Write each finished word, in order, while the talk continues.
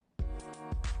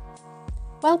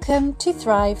Welcome to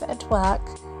Thrive at Work,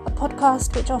 a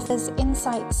podcast which offers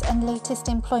insights and latest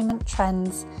employment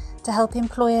trends to help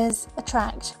employers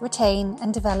attract, retain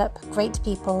and develop great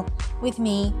people with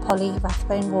me, Polly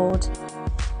Rathbone-Ward.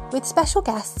 With special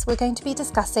guests, we're going to be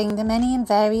discussing the many and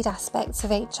varied aspects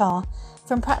of HR,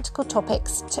 from practical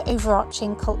topics to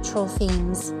overarching cultural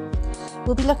themes.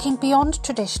 We'll be looking beyond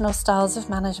traditional styles of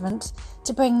management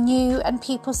to bring new and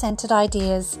people-centred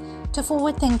ideas to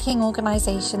forward-thinking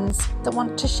organisations that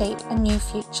want to shape a new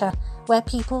future where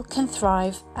people can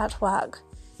thrive at work.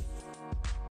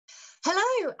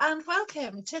 Hello and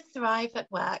welcome to Thrive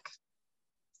at Work.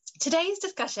 Today's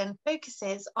discussion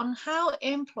focuses on how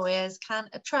employers can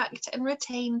attract and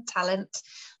retain talent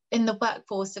in the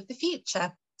workforce of the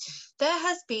future. There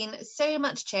has been so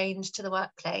much change to the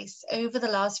workplace over the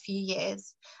last few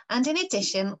years, and in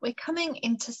addition, we're coming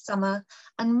into summer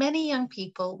and many young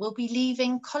people will be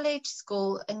leaving college,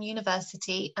 school and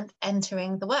university and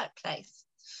entering the workplace.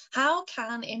 How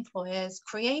can employers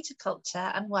create a culture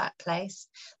and workplace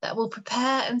that will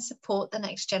prepare and support the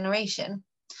next generation?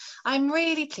 I'm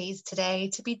really pleased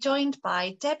today to be joined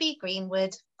by Debbie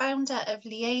Greenwood, founder of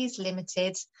Liaise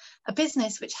Limited, a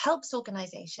business which helps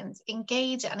organisations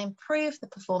engage and improve the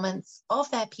performance of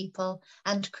their people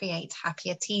and create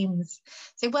happier teams.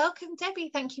 So welcome, Debbie.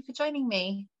 Thank you for joining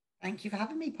me. Thank you for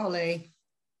having me, Polly.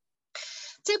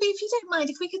 Debbie, if you don't mind,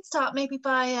 if we could start maybe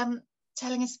by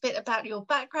telling us a bit about your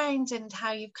background and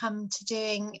how you've come to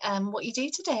doing what you do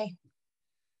today.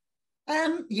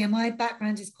 My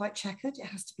background is quite checkered, it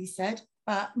has to be said,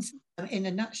 but in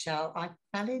a nutshell, I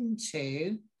fell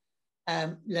into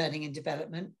learning and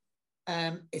development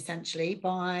essentially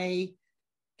by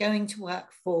going to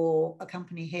work for a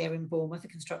company here in Bournemouth, a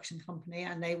construction company,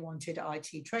 and they wanted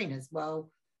IT trainers.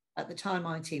 Well, at the time,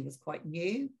 IT was quite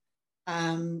new.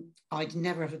 I'd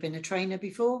never ever been a trainer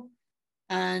before,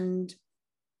 and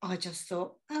I just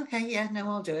thought, okay, yeah, no,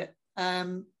 I'll do it.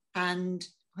 And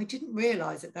I didn't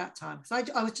realise at that time, because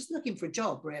I was just looking for a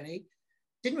job, really.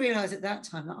 Didn't realise at that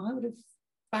time that I would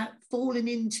have fallen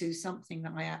into something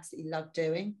that I absolutely loved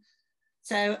doing.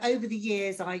 So over the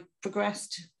years, I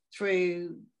progressed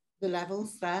through the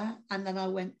levels there, and then I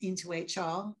went into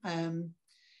HR,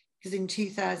 because in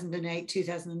 2008,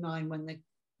 2009, when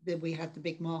we had the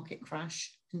big market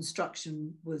crash,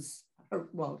 construction was,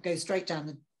 well, go straight down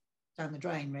the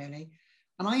drain, really.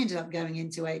 And I ended up going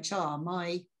into HR.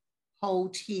 My whole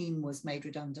team was made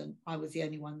redundant. I was the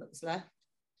only one that was left.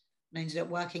 And I ended up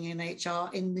working in HR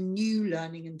in the new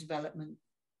learning and development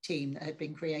team that had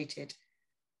been created.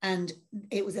 And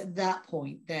it was at that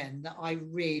point then that I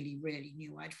really, really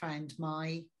knew I'd found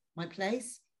my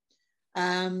place.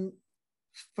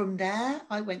 From there,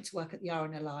 I went to work at the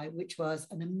RNLI, which was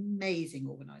an amazing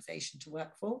organisation to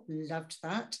work for. Loved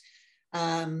that.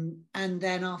 And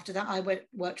then after that, I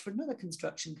worked for another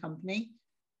construction company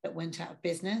that went out of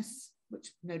business, which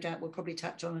no doubt we'll probably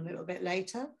touch on a little bit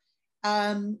later.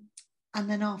 And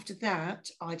then after that,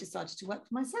 I decided to work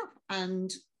for myself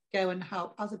and go and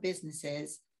help other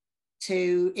businesses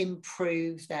to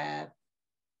improve their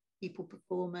people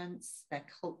performance, their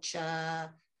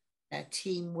culture, their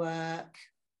teamwork,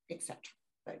 etc.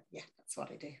 So yeah, that's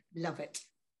what I do. Love it.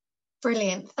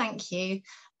 Brilliant, thank you.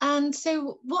 And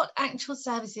so what actual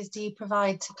services do you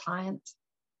provide to clients?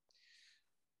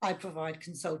 I provide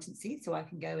consultancy, so I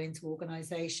can go into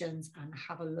organisations and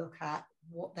have a look at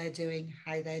what they're doing,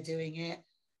 how they're doing it.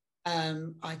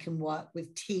 I can work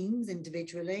with teams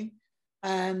individually,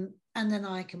 and then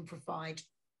I can provide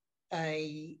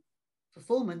a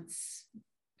performance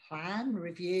plan,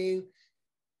 review,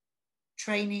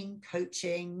 training,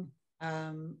 coaching,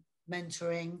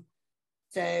 mentoring.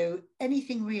 So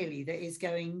anything really that is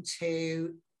going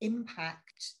to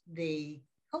impact the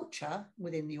culture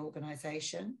within the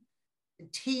organisation, the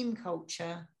team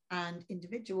culture, and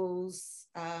individuals'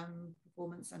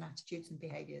 performance and attitudes and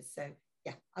behaviours. So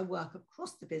yeah, I work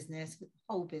across the business with the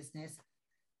whole business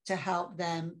to help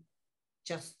them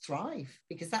just thrive,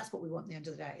 because that's what we want at the end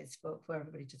of the day, is for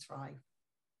everybody to thrive.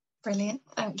 Brilliant,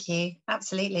 thank you.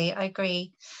 Absolutely, I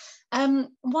agree.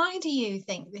 Why do you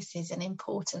think this is an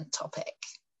important topic?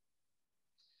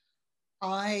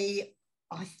 I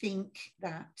think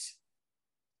that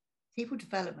people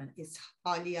development is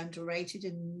highly underrated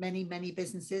in many, many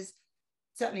businesses,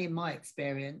 certainly in my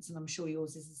experience, and I'm sure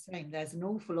yours is the same. There's an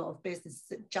awful lot of businesses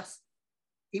that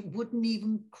it wouldn't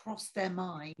even cross their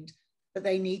mind that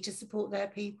they need to support their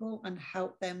people and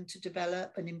help them to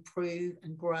develop and improve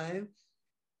and grow.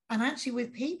 And actually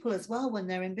with people as well, when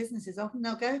they're in businesses, often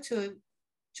they'll go to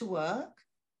work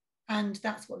and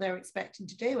that's what they're expecting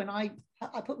to do. And I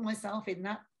put myself in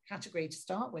that category to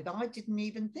start with. I didn't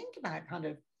even think about kind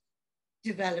of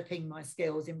developing my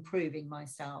skills, improving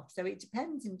myself. So it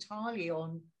depends entirely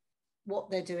on what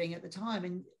they're doing at the time.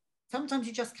 And sometimes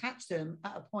you just catch them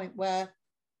at a point where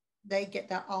they get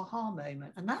that aha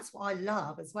moment. And that's what I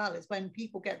love as well, is when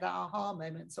people get that aha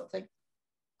moment and sort of think,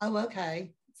 oh,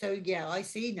 okay, so yeah, I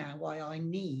see now why I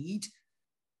need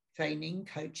training,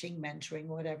 coaching, mentoring,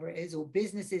 whatever it is, or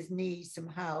businesses need some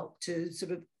help to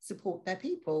sort of support their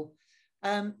people.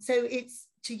 So it's,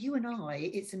 to you and I,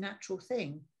 it's a natural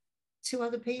thing. To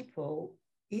other people,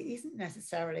 it isn't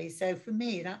necessarily. So for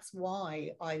me, that's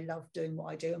why I love doing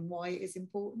what I do, and why it is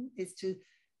important is to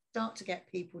start to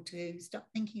get people to start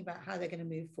thinking about how they're going to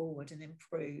move forward and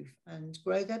improve and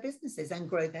grow their businesses and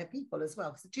grow their people as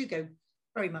well, because the two go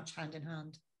very much hand in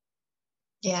hand.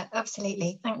 Yeah,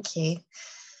 absolutely. Thank you.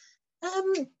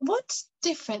 What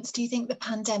difference do you think the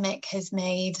pandemic has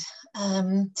made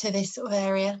to this sort of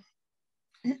area?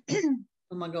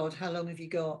 Oh my God, how long have you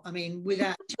got? I mean,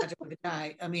 without a shadow of a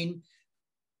doubt, I mean,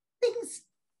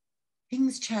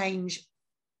 things change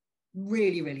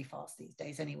really, really fast these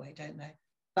days anyway, don't they?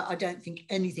 But I don't think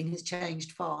anything has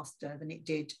changed faster than it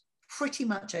did pretty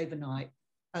much overnight.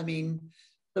 I mean,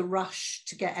 the rush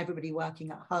to get everybody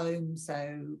working at home,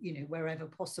 so, you know, wherever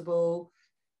possible,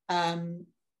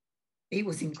 it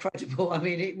was incredible. I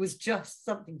mean, it was just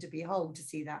something to behold to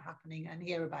see that happening and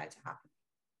hear about it happening.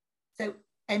 So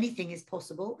anything is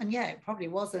possible. And yeah, it probably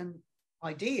wasn't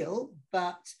ideal,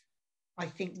 but I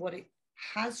think what it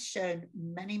has shown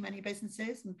many, many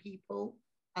businesses and people,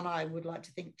 and I would like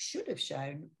to think should have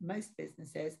shown most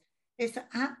businesses, is that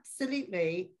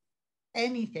absolutely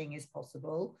anything is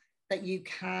possible, that you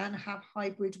can have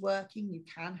hybrid working, you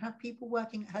can have people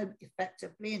working at home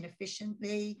effectively and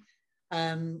efficiently.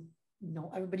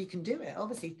 Not everybody can do it.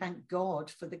 Obviously, thank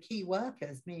God for the key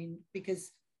workers. I mean,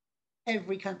 because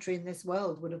every country in this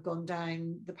world would have gone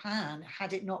down the pan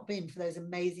had it not been for those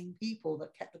amazing people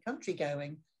that kept the country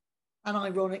going. And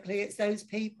ironically, it's those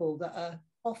people that are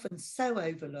often so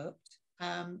overlooked,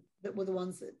 that were the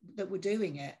ones that were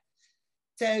doing it.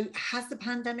 So has the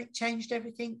pandemic changed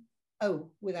everything?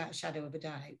 Oh, without a shadow of a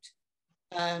doubt.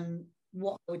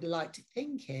 What I would like to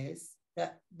think is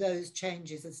that those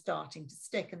changes are starting to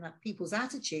stick, and that people's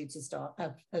attitudes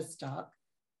have stuck,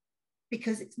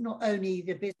 because it's not only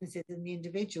the businesses and the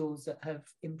individuals that have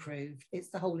improved, it's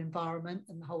the whole environment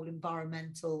and the whole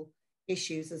environmental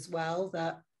issues as well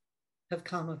that have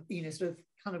come of, you know, sort of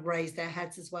kind of raised their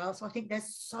heads as well. So I think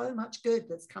there's so much good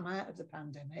that's come out of the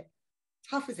pandemic,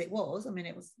 tough as it was. I mean,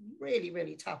 it was really,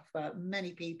 really tough for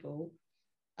many people.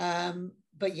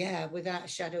 But yeah, without a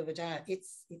shadow of a doubt,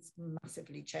 it's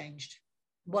massively changed.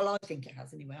 Well, I think it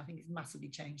has anyway. I think it's massively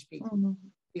changed people's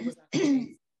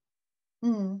attitudes.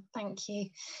 Thank you.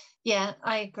 Yeah,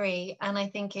 I agree. And I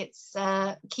think it's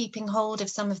keeping hold of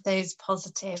some of those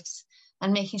positives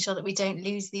and making sure that we don't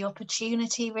lose the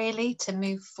opportunity really to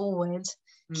move forward,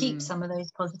 keep some of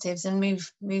those positives and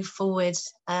move forward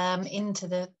into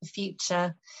the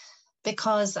future.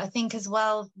 Because I think as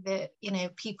well that, you know,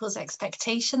 people's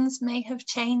expectations may have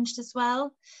changed as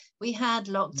well. We had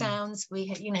lockdowns, we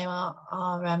had, you know,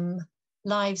 our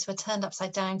lives were turned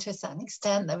upside down to a certain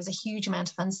extent. There was a huge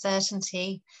amount of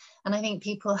uncertainty. And I think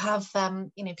people have,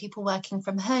 you know, people working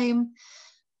from home.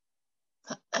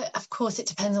 Of course, it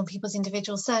depends on people's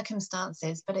individual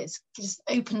circumstances, but it's just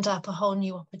opened up a whole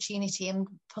new opportunity and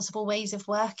possible ways of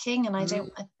working. And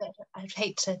I'd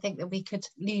hate to think that we could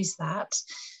lose that.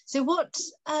 So what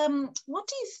do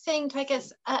you think, I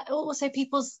guess, also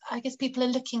people are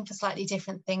looking for slightly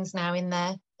different things now in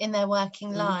their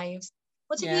working lives.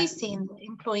 What have you seen that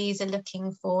employees are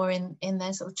looking for in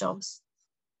their sort of jobs?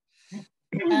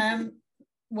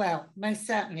 Well, most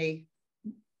certainly,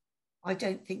 I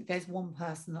don't think there's one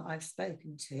person that I've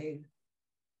spoken to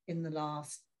in the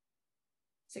last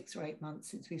 6 or 8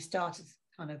 months since we've started to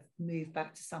kind of move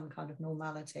back to some kind of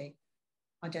normality.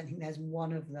 I don't think there's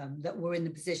one of them that were in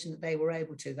the position that they were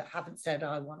able to that haven't said,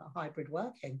 I want a hybrid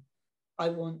working. I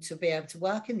want to be able to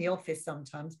work in the office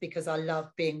sometimes because I love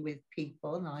being with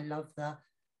people and I love the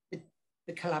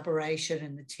collaboration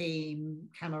and the team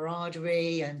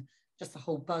camaraderie and just the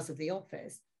whole buzz of the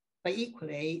office. But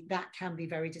equally, that can be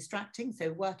very distracting.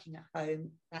 So working at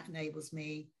home, that enables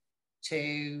me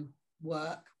to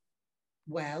work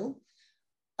well.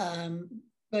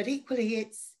 But equally,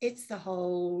 it's the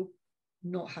whole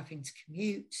not having to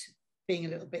commute, being a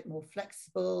little bit more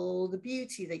flexible, the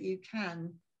beauty that you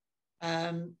can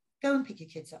go and pick your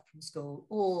kids up from school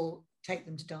or take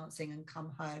them to dancing and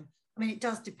come home. I mean, it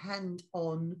depends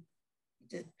on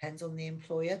the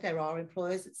employer. There are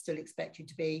employers that still expect you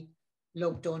to be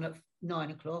logged on at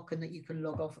 9 o'clock and that you can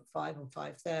log off at 5 or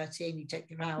 5:30 and you take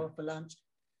your hour for lunch.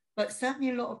 But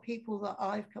certainly a lot of people that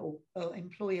or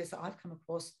employers that I've come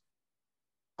across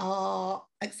are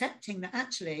accepting that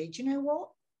actually, do you know what?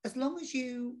 As long as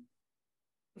you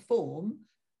perform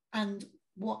and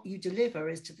what you deliver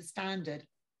is to the standard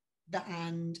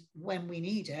and when we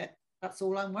need it, that's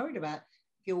all I'm worried about.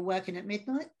 If you're working at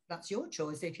midnight, that's your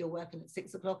choice. If you're working at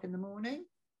 6 o'clock in the morning,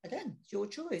 again, it's your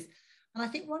choice. And I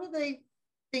think one of the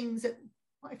things that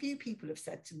quite a few people have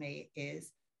said to me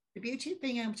is the beauty of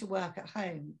being able to work at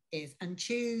home is, and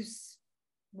choose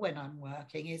when I'm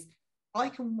working, is I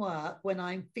can work when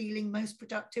I'm feeling most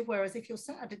productive. Whereas if you're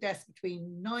sat at a desk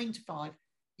between 9 to 5,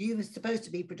 you are supposed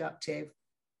to be productive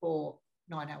for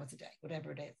 9 hours a day,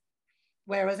 whatever it is.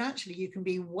 Whereas actually you can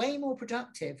be way more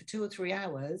productive for 2 or 3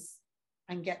 hours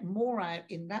and get more out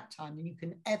in that time than you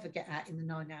can ever get out in the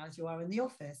 9 hours you are in the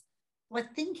office. So I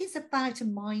think it's about a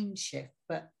mind shift,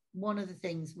 but one of the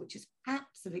things which is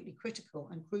absolutely critical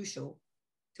and crucial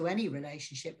to any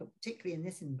relationship, but particularly in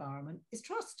this environment, is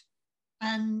trust.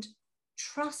 And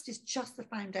trust is just the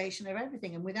foundation of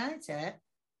everything. And without it,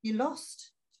 you're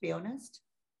lost, to be honest.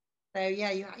 So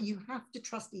yeah, you have to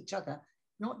trust each other,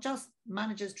 not just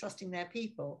managers trusting their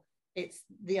people. It's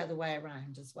the other way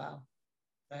around as well.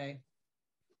 So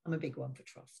I'm a big one for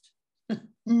trust.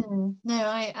 No,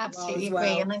 I absolutely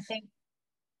agree. And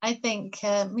I think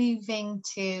moving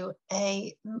to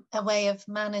a way of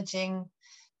managing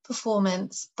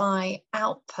performance by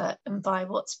output and by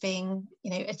what's being,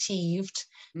 achieved,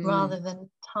 rather than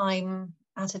time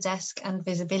at a desk and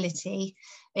visibility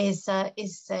is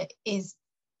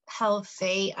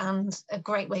healthy and a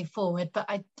great way forward. But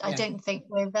I don't think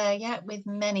we're there yet with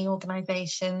many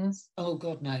organisations. Oh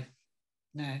God, no.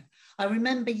 I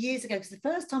remember years ago, because the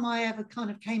first time I ever kind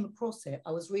of came across it,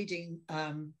 I was reading,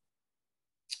 I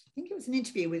think it was an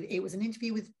interview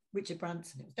with Richard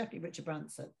Branson. It was definitely Richard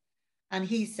Branson. And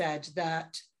he said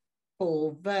that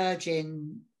for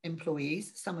Virgin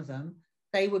employees, some of them,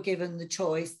 they were given the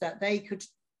choice that they could,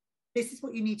 this is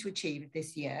what you need to achieve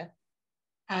this year.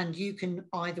 And you can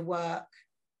either work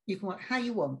how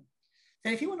you want.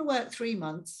 So if you want to work 3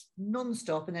 months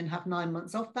non-stop and then have 9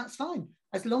 months off, that's fine.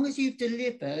 As long as you've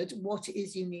delivered what it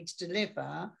is you need to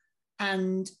deliver,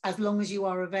 and as long as you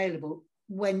are available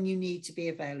when you need to be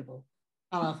available.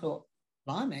 And I thought,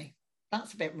 blimey,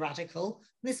 that's a bit radical.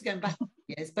 This is going back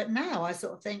years. But now I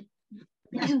sort of think,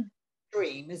 that's a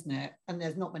dream, isn't it? And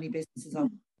there's not many businesses I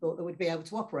thought that would be able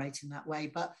to operate in that way.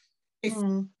 But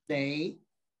essentially,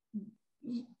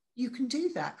 you can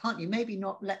do that, can't you? Maybe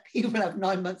not let people have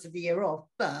 9 months of the year off,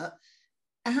 but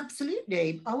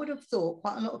absolutely, I would have thought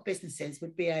quite a lot of businesses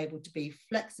would be able to be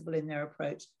flexible in their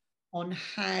approach on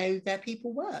how their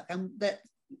people work, and that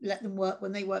let them work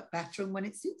when they work better and when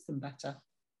it suits them better.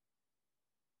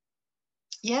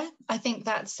 Yeah, I think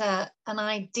that's an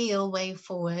ideal way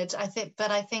forward. I think,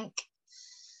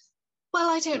 well,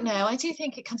 I don't know. I do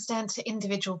think it comes down to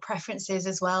individual preferences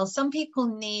as well. Some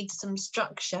people need some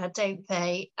structure, don't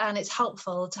they? And it's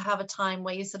helpful to have a time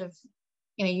where you sort of,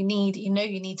 you need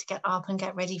to get up and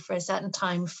get ready for a certain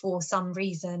time for some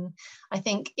reason. I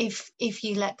think if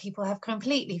you let people have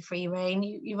completely free rein,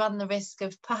 you run the risk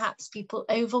of perhaps people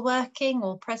overworking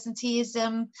or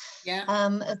presenteeism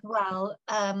as well.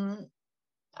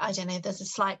 I don't know, there's a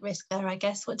slight risk there, I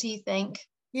guess. What do you think?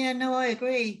 Yeah, no, I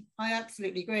agree. I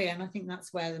absolutely agree. And I think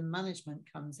that's where the management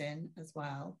comes in as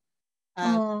well.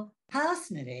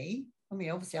 Personally, I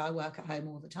mean, obviously I work at home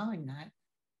all the time now,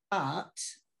 but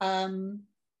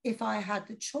if I had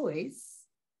the choice,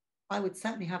 I would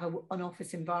certainly have an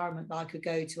office environment that I could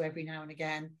go to every now and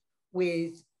again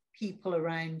with people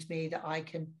around me that I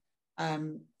can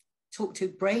talk to,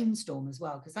 brainstorm as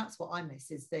well, because that's what I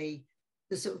miss, is the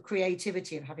sort of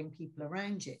creativity of having people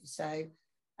around you. So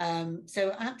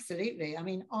absolutely. I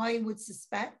mean, I would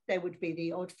suspect there would be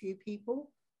the odd few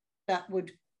people that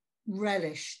would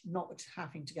relish not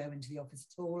having to go into the office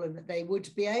at all, and that they would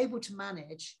be able to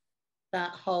manage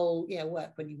that whole,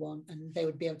 work when you want, and they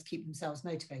would be able to keep themselves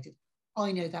motivated.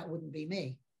 I know that wouldn't be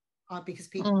me, because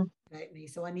people motivate me,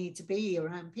 so I need to be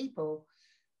around people.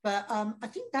 But I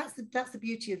think that's the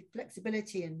beauty of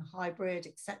flexibility and hybrid,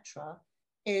 etc.,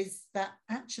 is that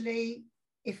actually,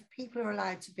 if people are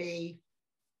allowed to be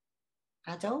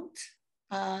adult,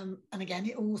 and again,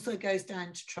 it also goes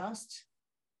down to trust,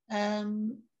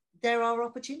 there are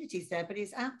opportunities there, but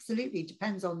it's absolutely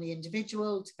depends on the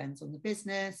individual, depends on the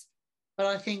business. But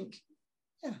I think,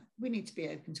 we need to be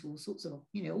open to all sorts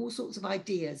of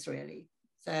ideas, really.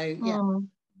 So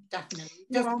definitely,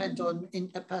 it does depend on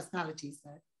personalities,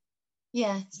 though.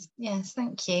 Yes,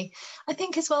 thank you. I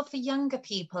think as well for younger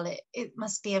people, it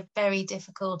must be a very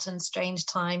difficult and strange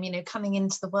time, coming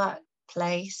into the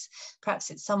workplace, perhaps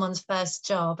it's someone's first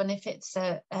job, and if it's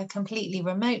a completely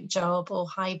remote job or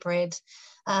hybrid,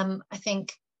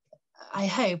 I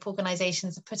hope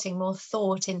organisations are putting more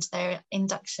thought into their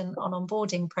induction on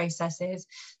onboarding processes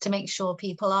to make sure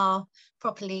people are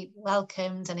properly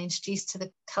welcomed and introduced to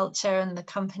the culture and the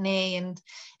company. And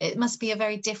it must be a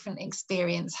very different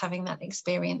experience having that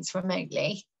experience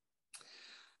remotely.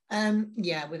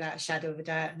 Yeah, without a shadow of a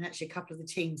doubt. And actually, a couple of the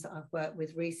teams that I've worked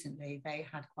with recently, they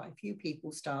had quite a few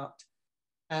people start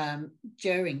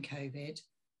during COVID.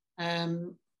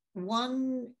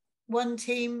 One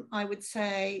team, I would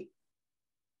say,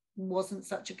 wasn't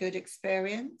such a good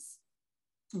experience,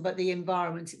 but the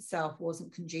environment itself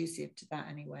wasn't conducive to that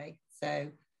anyway. So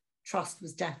trust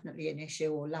was definitely an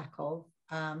issue, or lack of.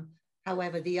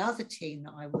 However, the other team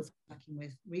that I was working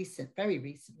with very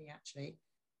recently actually,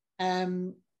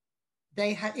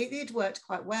 it worked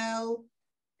quite well.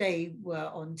 They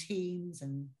were on Teams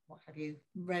and what have you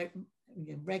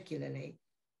regularly,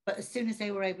 but as soon as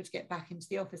they were able to get back into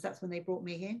the office, that's when they brought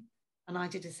me in, and I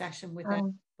did a session with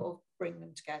them, sort of bring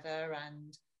them together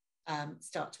and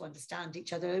start to understand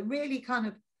each other, really kind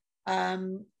of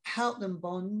help them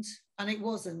bond. And it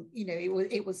wasn't,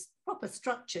 it was proper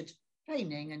structured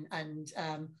training and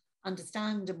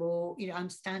understandable,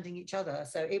 understanding each other.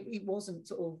 So it wasn't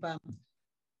sort of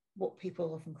what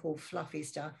people often call fluffy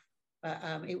stuff, but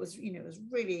it was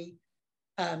really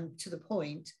to the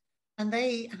point, and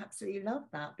they absolutely loved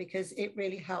that because it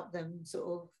really helped them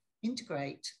sort of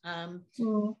integrate.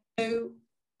 So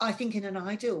I think in an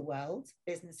ideal world,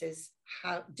 businesses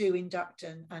do induct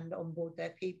and onboard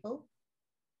their people,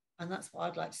 and that's what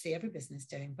I'd like to see every business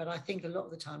doing. But I think a lot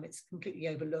of the time it's completely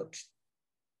overlooked,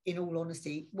 in all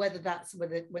honesty, whether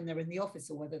when they're in the office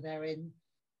or whether they're in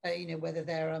whether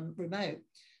they're remote.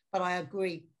 But I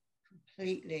agree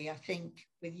completely. I think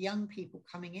with young people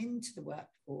coming into the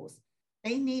workforce,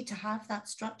 they need to have that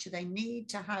structure. They need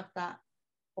to have that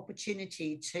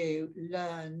opportunity to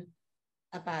learn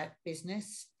about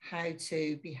business, how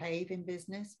to behave in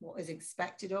business, what is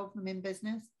expected of them in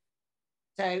business.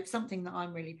 So something that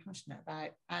I'm really passionate about.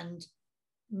 And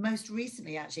most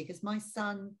recently, actually, because my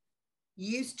son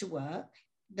used to work,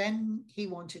 then he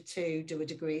wanted to do a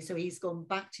degree, so he's gone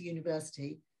back to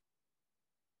university.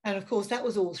 And of course, that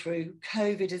was all through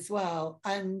COVID as well.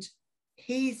 And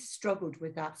he's struggled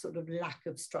with that sort of lack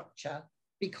of structure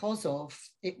because of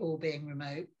it all being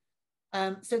remote.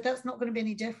 So that's not going to be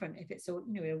any different if it's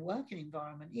in a working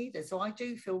environment either. So I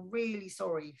do feel really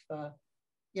sorry for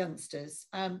youngsters.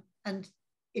 And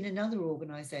in another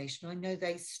organisation, I know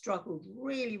they struggled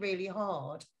really, really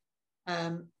hard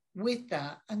with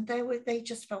that, and they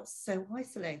just felt so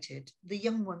isolated. The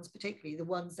young ones, particularly the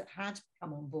ones that had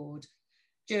come on board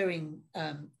during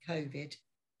COVID,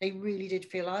 they really did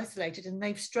feel isolated, and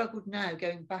they've struggled now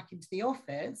going back into the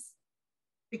office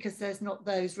because there's not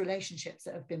those relationships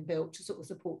that have been built to sort of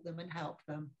support them and help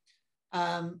them.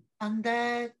 And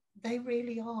they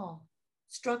really are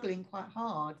struggling quite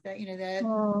hard. They're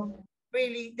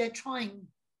trying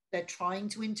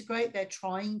to integrate, they're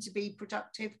trying to be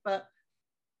productive, but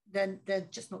then they're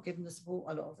just not given the support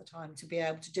a lot of the time to be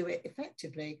able to do it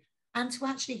effectively and to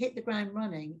actually hit the ground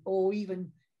running, or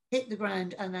even hit the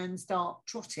ground and then start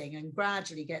trotting and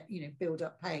gradually get, build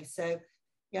up pace. So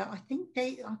yeah, I think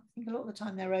a lot of the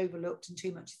time they're overlooked and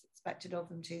too much is expected of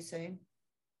them too soon.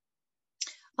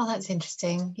 Oh, that's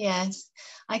interesting. Yes,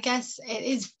 I guess it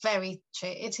is very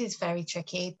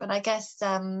tricky, but I guess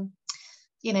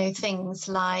things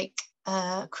like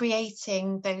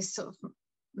creating those sort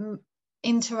of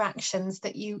interactions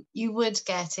that you would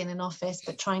get in an office,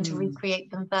 but trying to recreate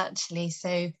them virtually.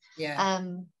 So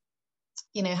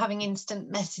having instant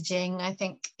messaging, I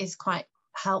think, is quite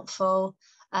helpful.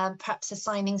 Perhaps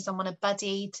assigning someone a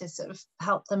buddy to sort of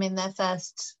help them in their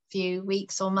first few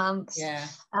weeks or months,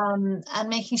 and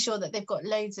making sure that they've got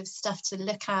loads of stuff to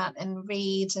look at and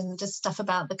read, and just stuff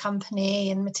about the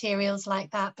company and materials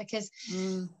like that, because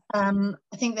I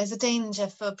think there's a danger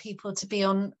for people to be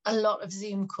on a lot of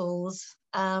Zoom calls,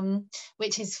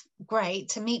 which is great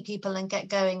to meet people and get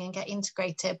going and get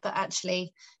integrated, but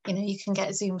actually, you can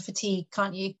get Zoom fatigue,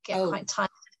 can't you? Get quite tired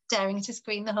staring at a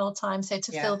screen the whole time. So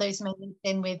to fill those moments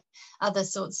in with other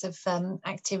sorts of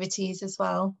activities as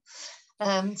well.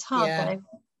 It's hard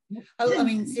though. I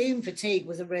mean, Zoom fatigue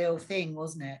was a real thing,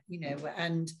 wasn't it?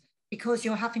 And because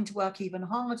you're having to work even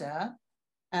harder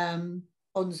on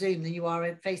Zoom than you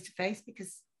are face to face,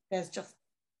 because there's just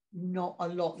not a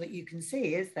lot that you can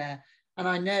see, is there? And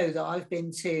I know that I've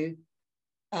been to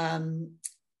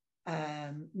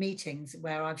meetings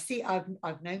where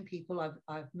I've known people,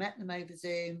 I've met them over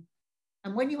Zoom,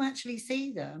 and when you actually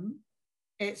see them,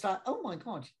 it's like, oh my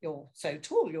God, you're so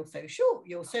tall, you're so short,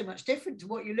 you're so much different to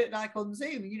what you look like on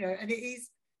Zoom, you know, and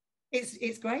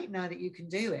it's great now that you can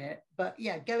do it. But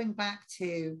yeah, going back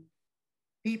to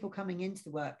people coming into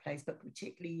the workplace, but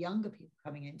particularly younger people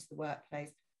coming into the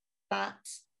workplace, that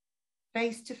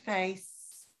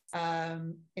face-to-face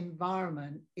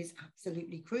environment is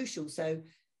absolutely crucial. So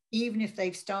even if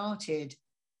they've started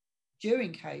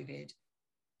during COVID,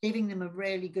 giving them a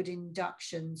really good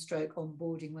induction stroke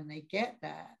onboarding when they get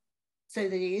there, so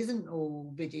that it isn't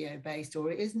all video based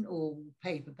or it isn't all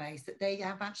paper based, that they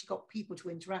have actually got people to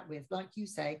interact with. Like you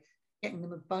say, getting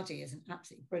them a buddy is an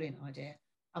absolutely brilliant idea.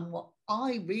 And what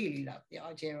I really love the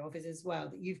idea of is as well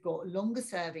that you've got longer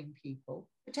serving people,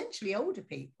 potentially older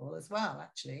people as well,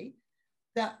 actually,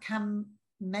 that can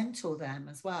mentor them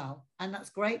as well. And that's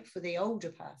great for the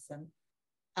older person,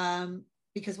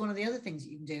 because one of the other things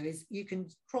you can do is you can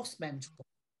cross mentor,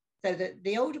 so that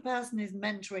the older person is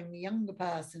mentoring the younger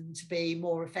person to be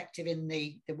more effective in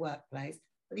the workplace,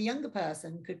 but the younger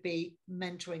person could be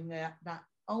mentoring that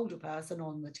older person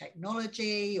on the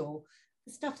technology or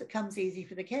the stuff that comes easy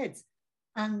for the kids,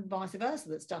 and vice versa,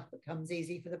 that stuff that comes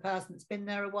easy for the person that's been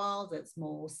there a while, that's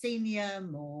more senior,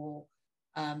 more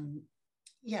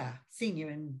senior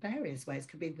in various ways.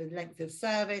 Could be the length of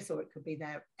service or it could be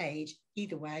their age.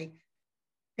 Either way,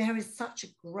 there is such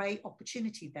a great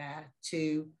opportunity there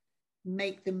to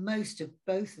make the most of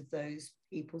both of those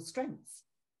people's strengths.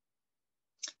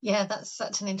 Yeah, that's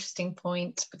such an interesting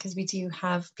point, because we do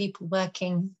have people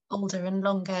working older and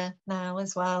longer now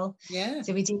as well. Yeah.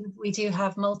 So we do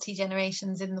have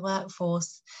multi-generations in the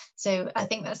workforce. So I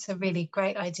think that's a really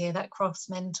great idea, that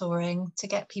cross-mentoring, to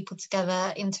get people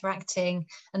together, interacting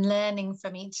and learning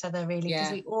from each other, really,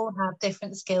 because we all have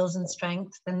different skills and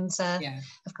strengths, and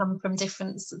have come from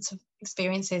different sorts of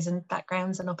experiences and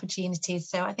backgrounds and opportunities.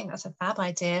 So I think that's a fab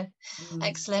idea.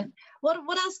 Excellent.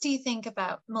 What else do you think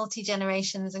about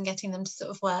multi-generations and getting them to sort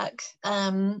of work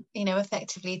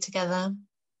effectively together?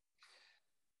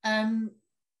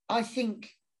 I think,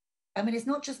 it's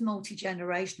not just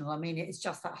multi-generational. It's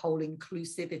just that whole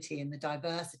inclusivity and the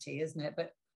diversity, isn't it?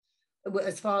 But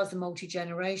as far as the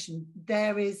multi-generation,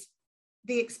 the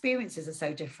experiences are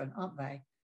so different, aren't they?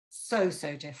 So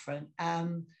different.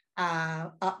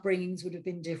 Our upbringings would have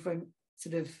been different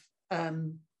sort of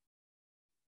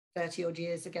 30 odd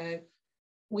years ago.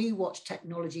 We watched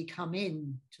technology come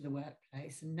in to the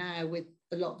workplace, and now with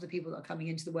a lot of the people that are coming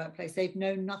into the workplace, they've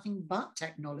known nothing but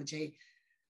technology.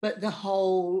 But the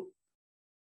whole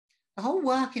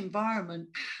work environment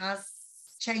has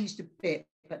changed a bit,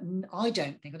 but I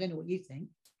don't know what you think,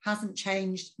 hasn't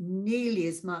changed nearly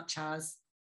as much as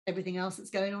everything else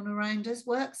that's going on around us.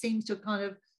 Work seems to have kind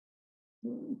of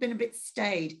been a bit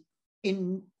staid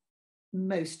in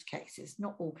most cases,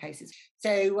 not all cases.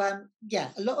 So a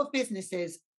lot of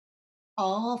businesses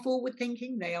are forward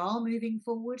thinking, they are moving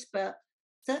forward, but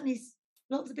certainly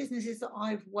lots of businesses that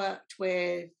I've worked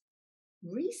with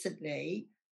recently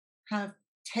have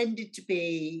tended to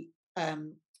be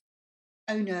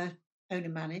owner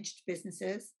managed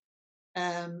businesses,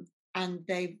 and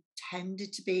they've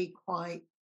tended to be quite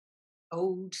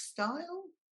old style,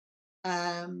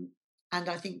 and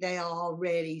I think they are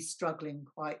really struggling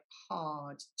quite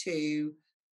hard to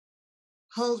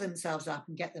pull themselves up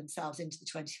and get themselves into the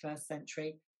 21st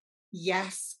century.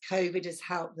 Yes, COVID has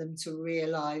helped them to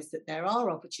realise that there are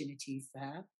opportunities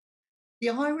there.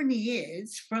 The irony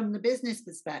is, from the business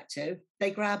perspective,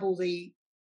 they grab all the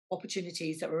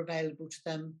opportunities that are available to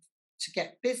them to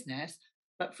get business,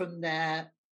 but from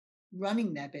their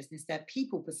running their business, their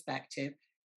people perspective,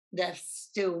 they're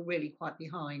still really quite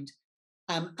behind.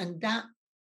 And that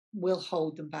will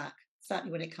hold them back,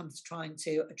 certainly when it comes to trying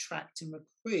to attract and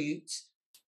recruit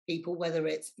people, whether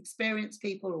it's experienced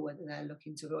people or whether they're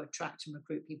looking to attract and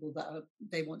recruit people that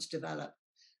they want to develop.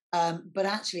 But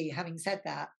actually, having said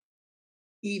that,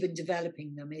 even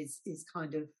developing them is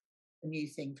kind of a new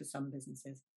thing for some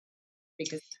businesses,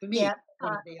 because for me, it's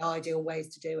one of the ideal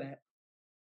ways to do it.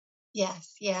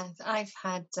 Yes, I've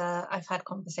had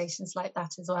conversations like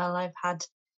that as well. I've had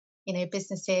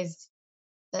businesses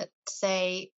that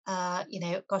say,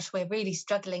 gosh, we're really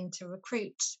struggling to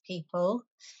recruit people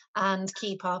and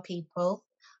keep our people.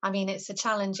 It's a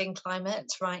challenging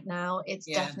climate right now. It's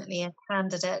definitely a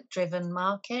candidate-driven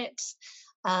market.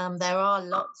 There are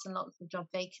lots and lots of job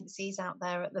vacancies out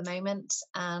there at the moment,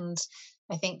 and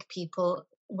I think people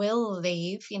will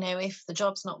leave, if the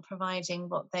job's not providing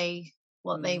what they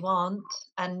what they want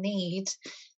and need,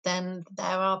 then there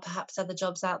are perhaps other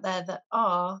jobs out there that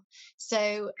are.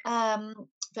 So,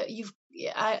 but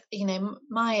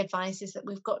my advice is that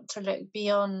we've got to look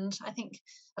beyond. I think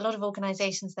a lot of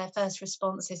organisations, their first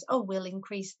response is, "Oh, we'll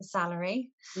increase the salary,"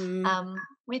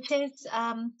 which is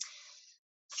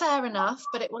fair enough,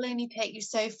 but it will only take you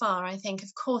so far. I think,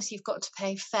 of course, you've got to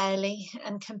pay fairly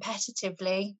and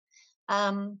competitively.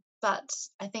 But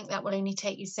I think that will only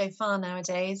take you so far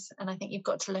nowadays. And I think you've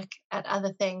got to look at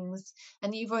other things.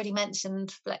 And you've already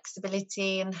mentioned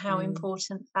flexibility and how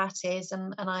important that is.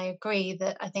 And I agree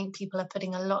that I think people are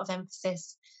putting a lot of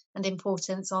emphasis and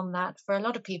importance on that. For a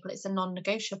lot of people, it's a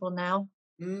non-negotiable now.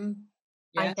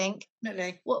 Yeah, I think.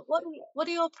 definitely. What are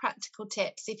your practical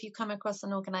tips if you come across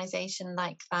an organisation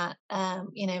like that, and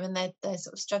they're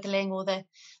sort of struggling, or they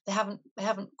haven't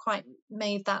quite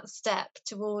made that step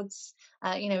towards,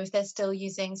 if they're still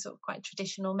using sort of quite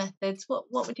traditional methods? What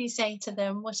would you say to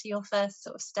them? What are your first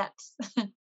sort of steps?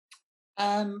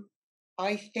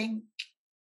 I think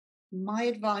my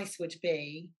advice would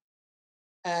be,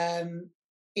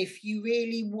 if you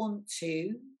really want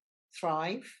to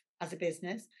thrive as a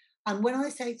business, and when I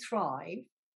say thrive,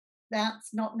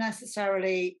 that's not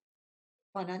necessarily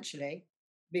financially,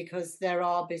 because there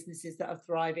are businesses that are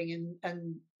thriving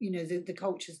and the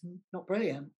culture's not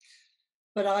brilliant.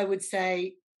 But I would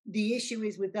say the issue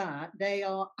is with that, they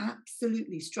are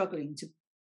absolutely struggling to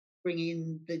bring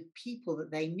in the people that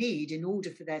they need in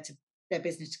order for their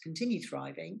business to continue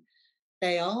thriving.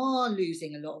 They are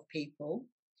losing a lot of people,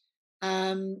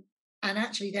 and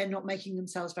actually they're not making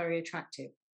themselves very attractive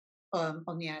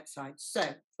on the outside. So,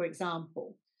 for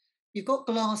example, you've got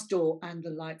Glassdoor and the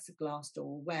likes of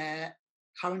Glassdoor, where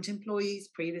current employees,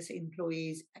 previous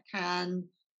employees can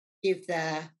give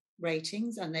their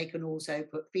ratings, and they can also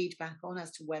put feedback on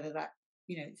as to whether that,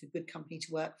 it's a good company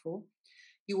to work for.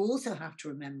 You also have to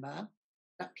remember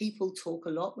that people talk a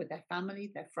lot with their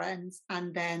family, their friends,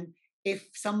 and then if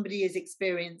somebody is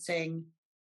experiencing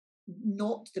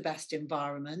not the best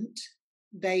environment,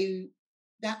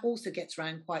 that also gets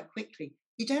around quite quickly.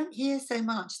 You don't hear so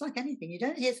much. It's like anything. You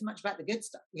don't hear so much about the good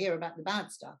stuff. You hear about the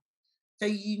bad stuff. So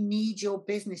you need your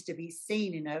business to be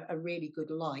seen in a really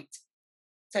good light.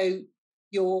 So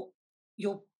your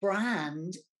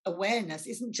brand awareness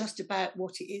isn't just about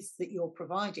what it is that you're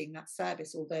providing, that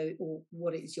service, or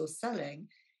what it is you're selling.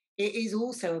 It is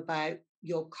also about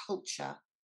your culture,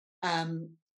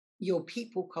 your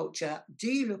people culture.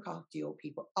 Do you look after your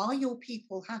people? Are your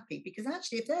people happy? Because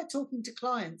actually, if they're talking to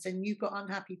clients and you've got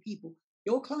unhappy people,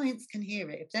 your clients can hear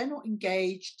it. If they're not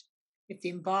engaged, if the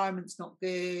environment's not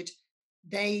good,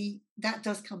 that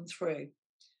does come through.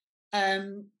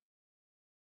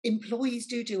 Employees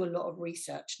do a lot of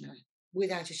research now,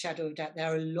 without a shadow of doubt.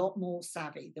 They're a lot more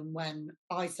savvy than when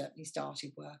I certainly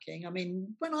started working. I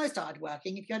mean, when I started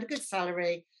working, if you had a good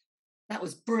salary, that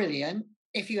was brilliant.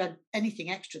 If you had anything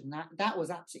extra than that, that was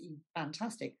absolutely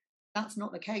fantastic. That's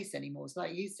not the case anymore. So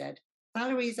like you said,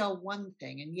 salaries are one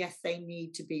thing, and yes, they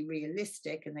need to be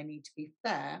realistic and they need to be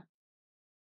fair.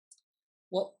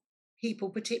 What people,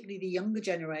 particularly the younger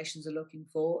generations, are looking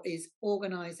for is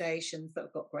organisations that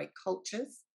have got great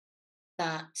cultures,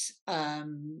 that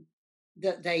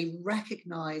they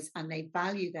recognise and they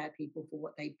value their people for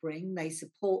what they bring, they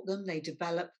support them, they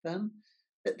develop them,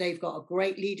 that they've got a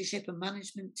great leadership and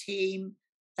management team,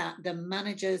 that the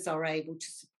managers are able to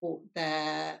support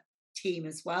their team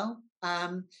as well.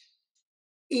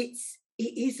 It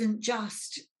isn't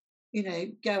just,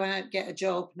 go out, get a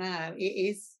job now. It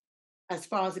is, as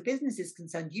far as a business is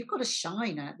concerned, you've got to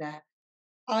shine out there.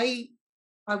 I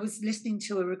was listening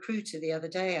to a recruiter the other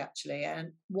day, actually,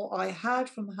 and what I heard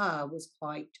from her was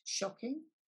quite shocking.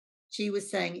 She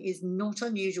was saying it is not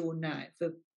unusual now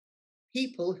for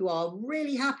people who are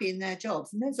really happy in their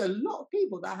jobs, and there's a lot of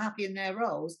people that are happy in their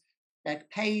roles. They're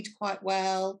paid quite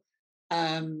well.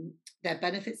 Their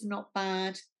benefits are not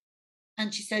bad.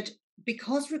 And she said,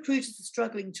 because recruiters are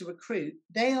struggling to recruit,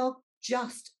 they are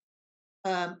just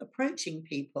approaching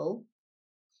people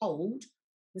cold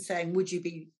and saying, would you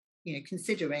be,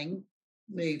 considering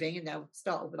moving? And they'll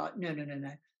start off with like, no.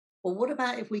 Well, what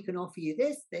about if we can offer you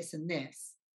this, this, and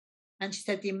this? And she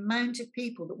said the amount of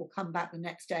people that will come back the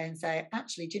next day and say,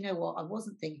 actually, do you know what? I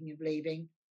wasn't thinking of leaving,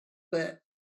 but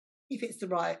if it's the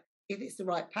right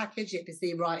package, if it's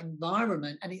the right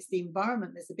environment, and it's the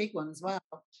environment that's a big one as well,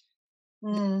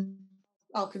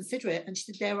 I'll consider it. And she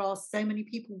said there are so many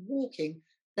people walking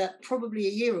that probably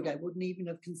a year ago wouldn't even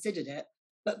have considered it,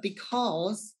 but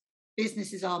because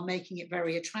businesses are making it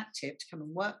very attractive to come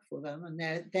and work for them, and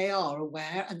they are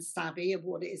aware and savvy of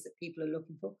what it is that people are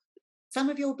looking for, some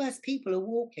of your best people are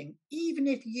walking, even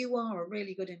if you are a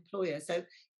really good employer. So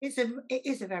it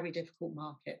is a very difficult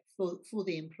market for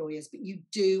the employers, but you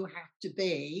have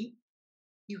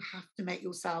to make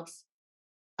yourselves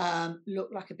look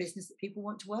like a business that people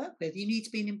want to work with. You need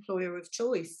to be an employer of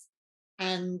choice.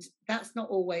 And that's not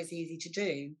always easy to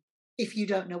do if you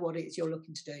don't know what it is you're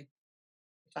looking to do,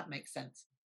 if that makes sense.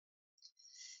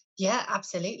 Yeah,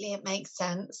 absolutely. It makes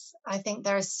sense. I think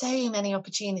there are so many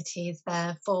opportunities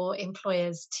there for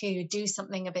employers to do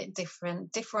something a bit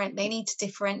different. They need to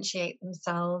differentiate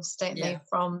themselves, don't they,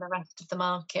 from the rest of the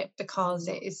market, because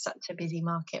it is such a busy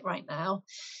market right now.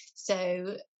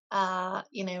 So,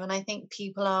 and I think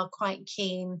people are quite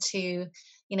keen to,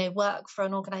 work for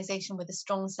an organisation with a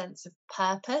strong sense of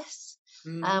purpose,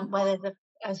 where there's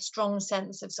a strong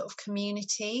sense of sort of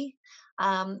community,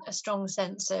 a strong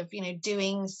sense of,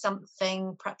 doing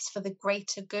something perhaps for the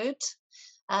greater good.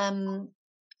 And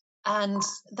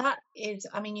that is,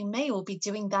 you may all be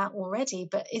doing that already,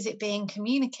 but is it being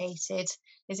communicated?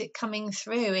 Is it coming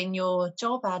through in your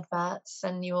job adverts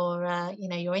and your,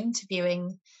 your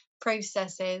interviewing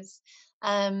processes?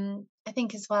 I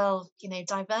think as well,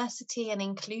 diversity and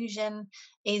inclusion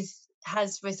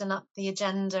has risen up the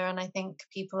agenda, and I think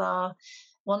people are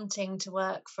wanting to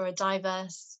work for a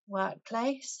diverse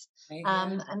workplace,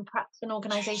 and perhaps an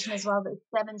organisation as well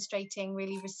that's demonstrating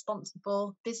really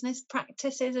responsible business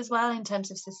practices as well in terms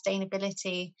of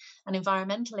sustainability and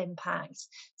environmental impact.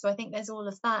 So I think there's all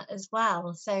of that as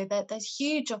well. So that there's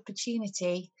huge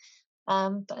opportunity,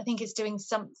 but I think it's doing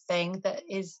something that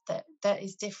is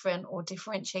different, or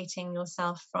differentiating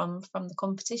yourself from the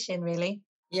competition, really.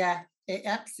 Yeah,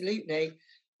 absolutely.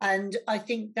 And I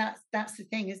think that's the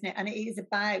thing, isn't it? And it is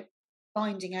about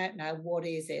finding out now, what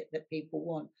is it that people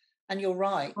want? And you're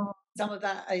right. Some of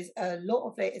that is, a lot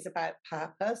of it is about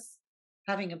purpose,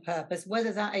 having a purpose,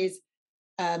 whether that is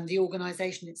the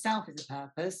organisation itself is a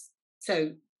purpose.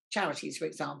 So charities, for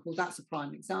example, that's a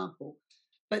prime example.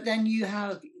 But then you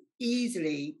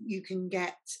can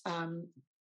get,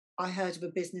 I heard of a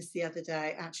business the other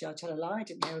day, actually I'll tell a lie, I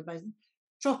didn't hear about it.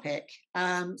 Tropic.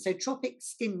 So Tropic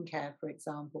Skincare, for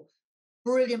example,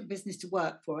 brilliant business to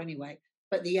work for anyway,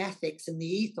 but the ethics and the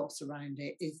ethos around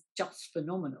it is just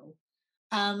phenomenal.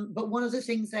 But one of the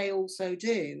things they also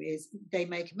do is they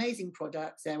make amazing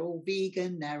products. They're all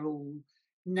vegan, they're all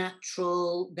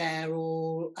natural, they're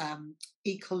all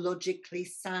ecologically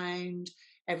sound,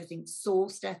 everything's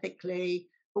sourced ethically.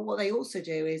 But what they also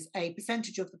do is a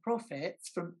percentage of the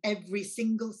profits from every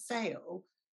single sale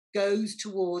goes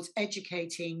towards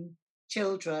educating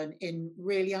children in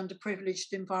really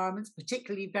underprivileged environments,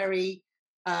 particularly very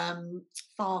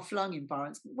far-flung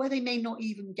environments where they may not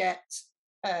even get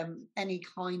any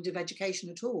kind of education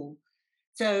at all.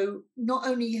 So not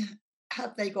only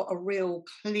have they got a real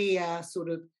clear sort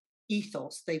of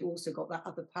ethos, they've also got that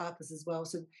other purpose as well.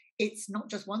 So it's not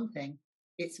just one thing,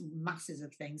 it's masses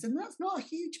of things. And that's not a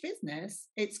huge business.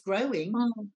 It's growing,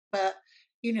 but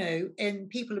and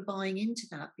people are buying into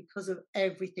that because of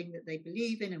everything that they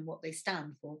believe in and what they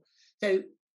stand for. So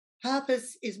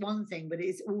purpose is one thing, but it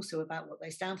is also about what they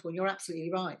stand for. And you're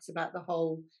absolutely right. It's about the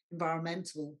whole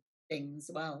environmental things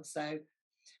as well. So,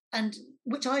 and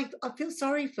which I feel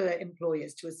sorry for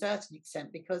employers to a certain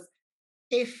extent, because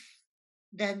if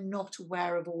they're not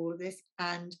aware of all of this,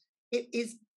 and it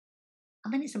is,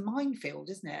 it's a minefield,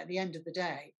 isn't it, at the end of the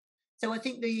day? So I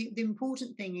think the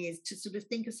important thing is to sort of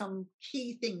think of some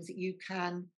key things that you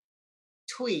can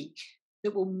tweak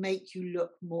that will make you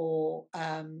look more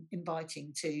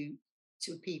inviting to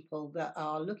people that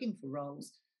are looking for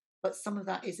roles. But some of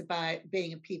that is about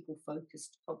being a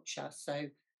people-focused culture. So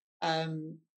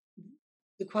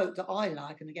the quote that I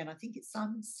like, and again, I think it's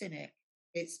Simon Sinek,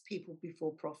 it's people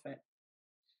before profit.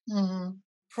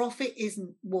 Profit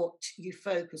isn't what you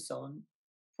focus on.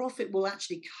 Profit will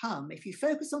actually come if you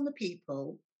focus on the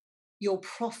people. Your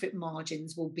profit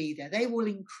margins will be there, they will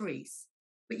increase,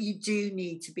 but you do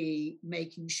need to be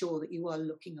making sure that you are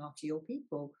looking after your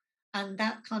people, and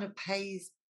that kind of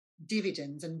pays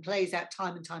dividends and plays out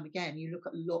time and time again. You look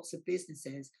at lots of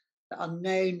businesses that are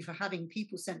known for having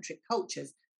people-centric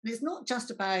cultures, and it's not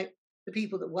just about the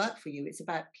people that work for you, it's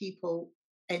about people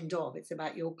it's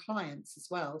about your clients as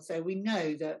well. So we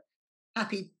know that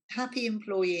happy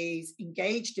employees,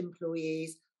 engaged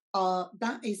employees,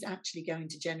 that is actually going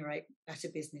to generate better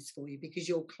business for you, because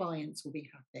your clients will be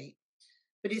happy.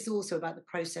 But it's also about the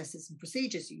processes and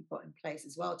procedures you've got in place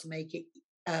as well to make it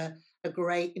a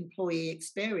great employee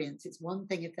experience. It's one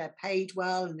thing if they're paid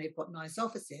well and they've got nice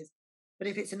offices, but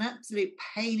if it's an absolute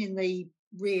pain in the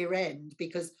rear end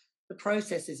because the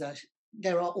processes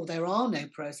there are no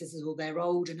processes, or they're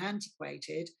old and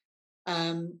antiquated,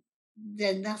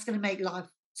 then that's going to make life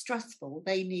stressful.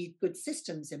 They need good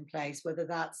systems in place, whether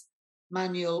that's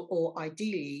manual or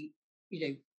ideally,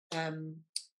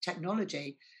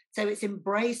 technology. So it's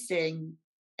embracing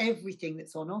everything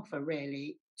that's on offer,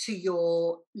 really, to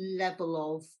your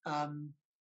level of, I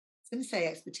was going to say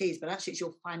expertise, but actually it's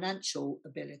your financial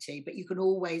ability. But you can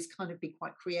always kind of be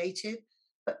quite creative.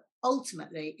 But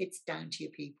ultimately, it's down to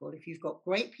your people. If you've got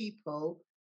great people,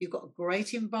 you've got a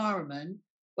great environment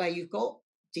where you've got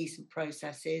decent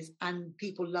processes and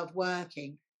people love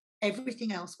working,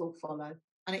 everything else will follow.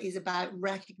 And it is about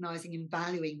recognizing and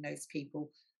valuing those people,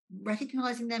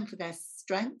 recognizing them for their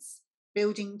strengths,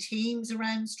 building teams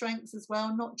around strengths as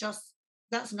well. Not just,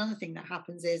 that's another thing that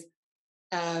happens is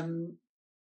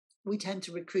we tend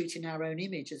to recruit in our own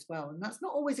image as well. And that's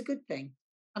not always a good thing.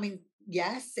 I mean,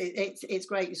 yes, it's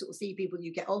great. You sort of see people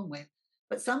you get on with,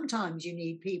 but sometimes you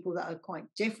need people that are quite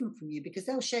different from you because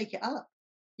they'll shake it up.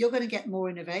 You're going to get more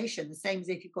innovation, the same as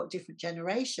if you've got different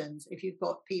generations, if you've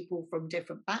got people from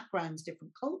different backgrounds,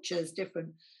 different cultures,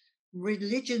 different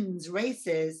religions,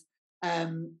 races,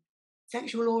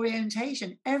 sexual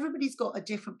orientation. Everybody's got a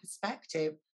different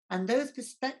perspective. And those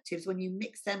perspectives, when you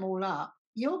mix them all up,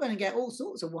 you're going to get all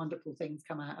sorts of wonderful things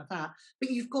come out of that. But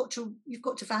you've got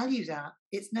to value that.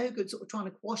 It's no good sort of trying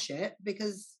to quash it,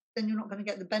 because then you're not going to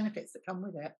get the benefits that come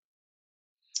with it.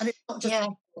 And it's not just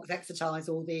exercise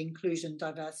or the inclusion,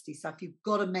 diversity stuff. You've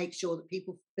got to make sure that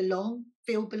people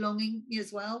feel belonging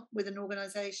as well with an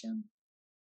organisation.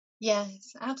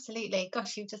 Yes, absolutely.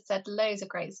 Gosh, you've just said loads of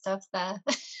great stuff there.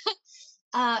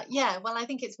 Well, I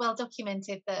think it's well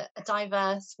documented that a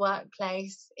diverse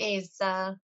workplace does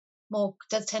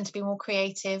tend to be more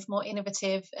creative, more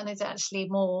innovative, and is actually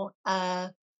more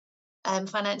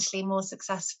financially more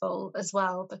successful as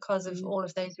well because of all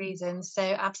of those reasons. So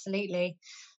absolutely.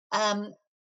 And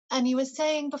you were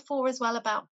saying before as well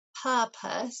about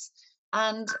purpose.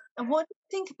 And what do you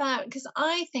think about, because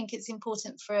I think it's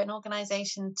important for an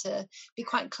organisation to be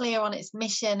quite clear on its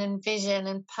mission and vision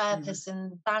and purpose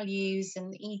and values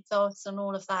and ethos and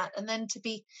all of that, and then to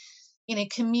be,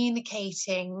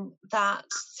 communicating that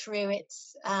through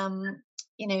its,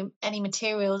 any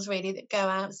materials really that go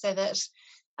out, so that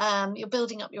you're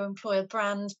building up your employer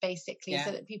brand basically,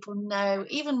 so that people know,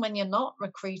 even when you're not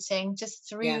recruiting, just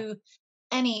through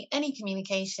any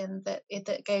communication that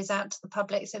goes out to the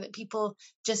public, so that people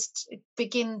just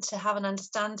begin to have an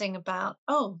understanding about,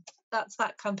 oh, that's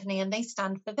that company and they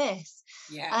stand for this.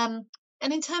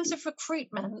 And in terms of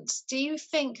recruitment, do you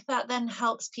think that then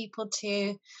helps people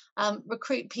to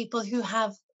recruit people who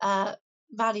have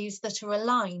values that are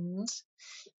aligned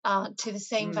to the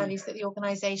same values that the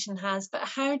organisation has? But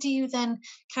how do you then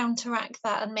counteract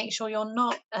that and make sure you're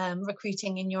not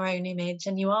recruiting in your own image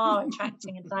and you are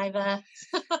attracting a diverse?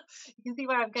 You can see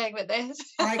where I'm going with this.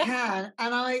 I can.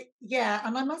 And I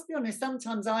must be honest,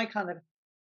 sometimes I kind of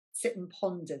sit and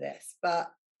ponder this,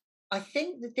 but I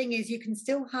think the thing is, you can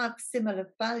still have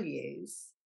similar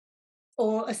values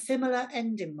or a similar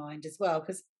end in mind as well,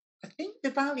 because I think the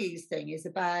values thing is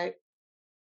about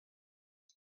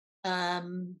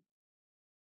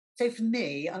so for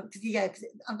me,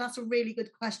 that's a really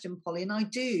good question, Polly, and I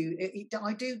do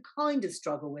kind of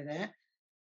struggle with it,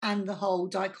 and the whole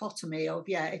dichotomy of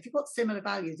if you've got similar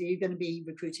values, are you going to be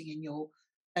recruiting in your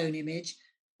own image?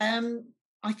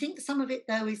 I think some of it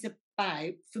though is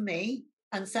about, for me,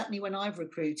 and certainly when I've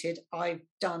recruited, I've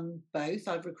done both.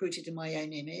 I've recruited in my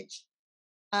own image,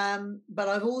 but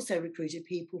I've also recruited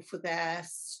people for their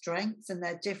strengths and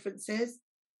their differences.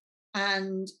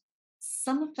 And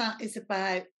some of that is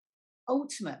about,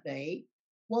 ultimately,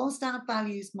 whilst our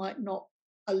values might not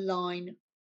align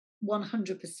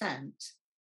 100%,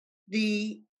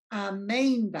 the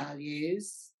main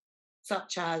values,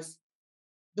 such as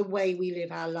the way we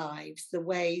live our lives, the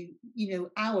way,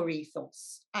 our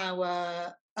ethos,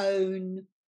 our own,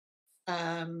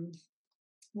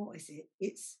 what is it?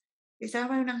 It's our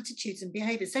own attitudes and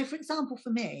behaviours. So, for example,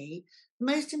 for me, the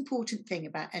most important thing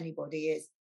about anybody is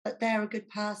that they're a good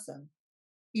person,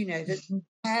 that they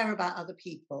care about other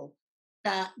people,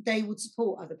 that they would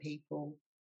support other people.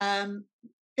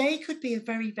 They could be a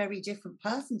very, very different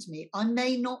person to me. I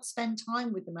may not spend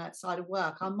time with them outside of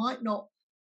work. I might not,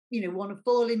 want to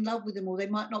fall in love with them, or they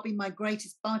might not be my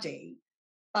greatest buddy,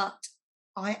 but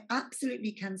I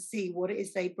absolutely can see what it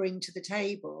is they bring to the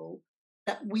table,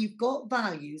 that we've got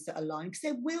values that align, because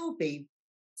there will be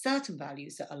certain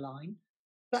values that align,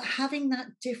 but having that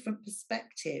different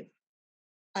perspective,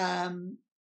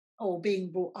 or being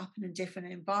brought up in a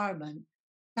different environment,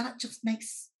 that just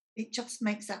makes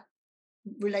that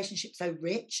relationship so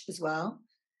rich as well,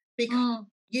 because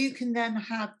you can then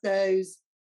have those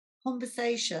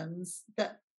conversations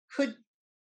that could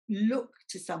look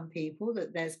to some people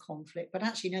that there's conflict, but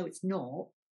actually, no, it's not.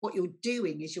 What you're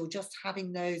doing is you're just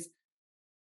having those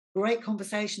great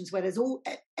conversations where there's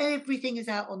everything is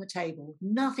out on the table,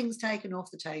 nothing's taken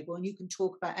off the table, and you can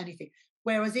talk about anything.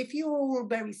 Whereas if you're all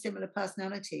very similar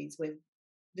personalities with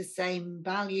the same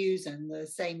values and the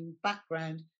same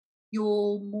background,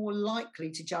 you're more likely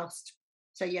to just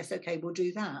say, yes, okay, we'll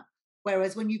do that.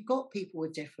 Whereas when you've got people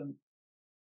with different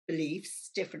beliefs,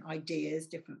 different ideas,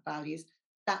 different values,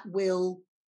 that will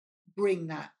bring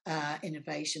that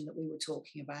innovation that we were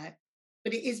talking about.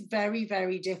 But it is very,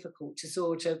 very difficult to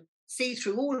sort of see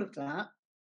through all of that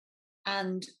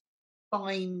and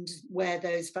find where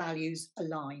those values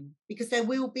align, because there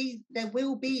will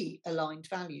be aligned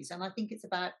values. And I think it's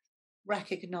about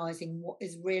recognizing what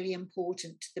is really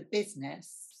important to the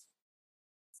business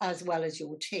as well as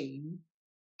your team,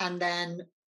 and then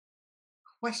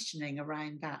questioning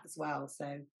around that as well.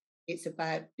 So it's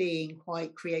about being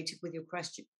quite creative with your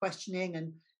questioning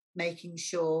and making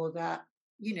sure that,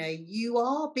 you know, you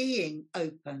are being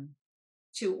open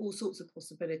to all sorts of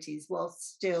possibilities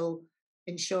whilst still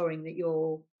ensuring that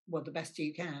you're, well, the best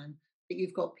you can, that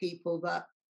you've got people that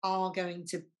are going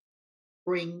to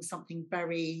bring something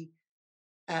very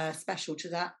special to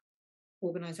that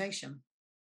organisation.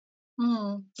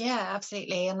 Yeah,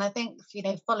 absolutely. And I think, you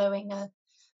know,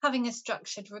 having a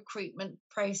structured recruitment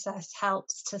process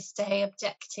helps to stay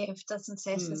objective, doesn't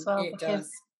it, as well? It because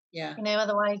does. Yeah. you know,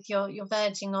 otherwise you're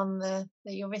verging on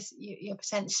you're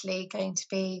potentially going to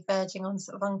be verging on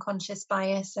sort of unconscious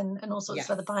bias and all sorts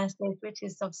of other biases, which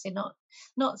is obviously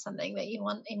not something that you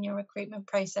want in your recruitment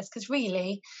process. Because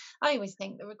really, I always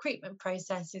think the recruitment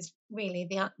process is really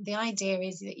the idea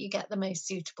is that you get the most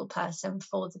suitable person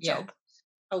for the job.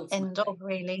 Ultimately. End of,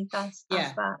 really. That's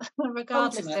that.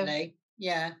 Regardless ultimately, of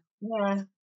yeah.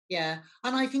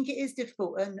 And I think it is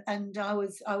difficult. And I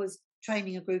was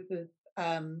training a group of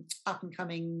up and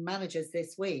coming managers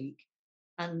this week,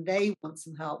 and they want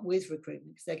some help with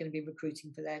recruitment because they're going to be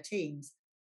recruiting for their teams.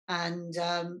 And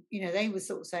you know, they were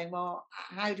sort of saying, well,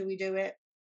 how do we do it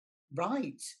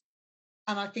right?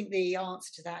 And I think the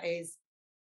answer to that is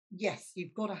yes,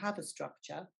 you've got to have a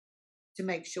structure to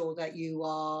make sure that you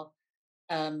are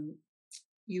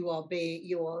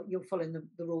you're following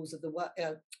the rules of the work,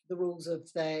 the rules of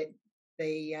the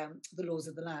laws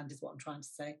of the land, is what I'm trying to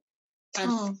say,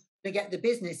 and to get the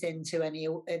business into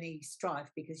any strife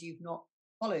because you've not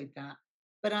followed that.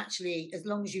 But actually, as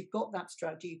long as you've got that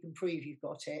structure, you can prove you've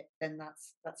got it, then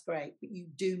that's great. But you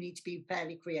do need to be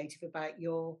fairly creative about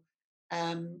your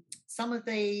some of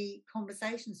the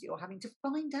conversations that you're having to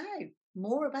find out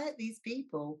more about these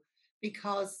people,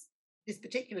 because this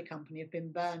particular company have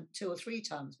been burnt 2 or 3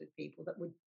 times with people that were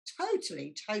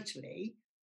totally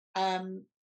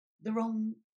the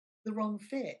wrong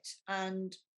fit.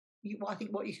 And I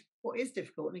think what is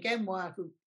difficult, and again why I feel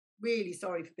really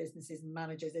sorry for businesses and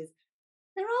managers, is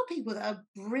there are people that are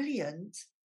brilliant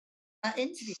at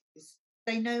interviews.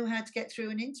 They know how to get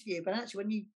through an interview, but actually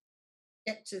when you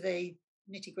get to the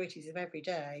nitty-gritties of every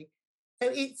day, so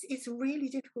it's a really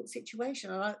difficult situation.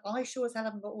 And I sure as hell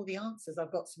haven't got all the answers.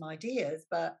 I've got some ideas,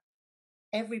 but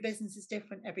every business is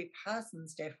different, every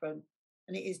person's different.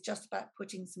 And it is just about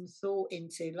putting some thought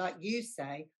into, like you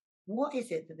say, what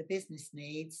is it that the business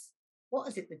needs? What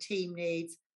is it the team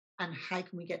needs? And how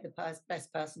can we get the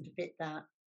best person to fit that?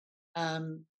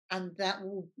 And that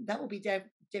will be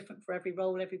different for every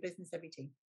role, every business, every team.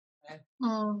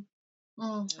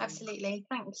 Absolutely.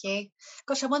 Thank you.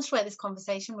 Gosh, I wondered where this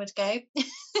conversation would go.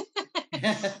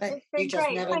 You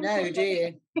just never know, do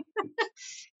you?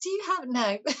 Do you have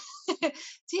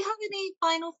any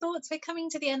final thoughts? We're coming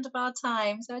to the end of our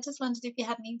time, so I just wondered if you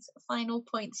had any final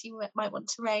points you might want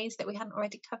to raise that we hadn't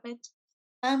already covered.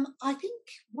 I think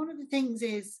one of the things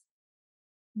is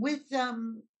with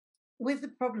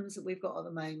the problems that we've got at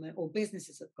the moment, or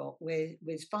businesses have got with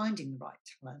finding the right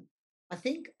talent, I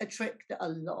think a trick that a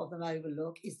lot of them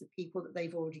overlook is the people that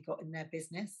they've already got in their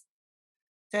business.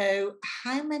 So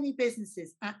how many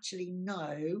businesses actually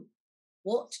know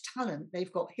what talent they've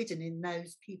got hidden in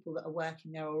those people that are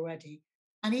working there already?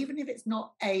 And even if it's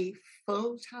not a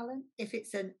full talent, if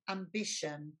it's an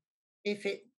ambition, if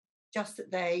it's just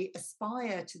that they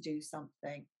aspire to do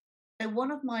something. So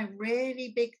one of my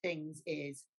really big things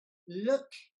is look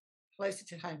closer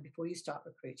to home before you start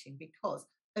recruiting, because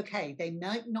okay, they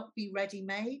might not be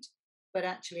ready-made, but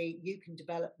actually you can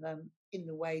develop them in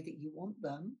the way that you want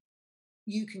them.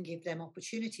 You can give them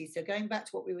opportunities. So going back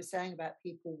to what we were saying about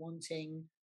people wanting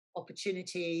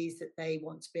opportunities, that they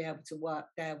want to be able to work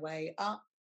their way up,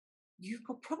 you've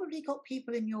probably got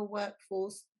people in your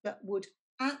workforce that would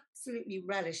absolutely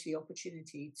relish the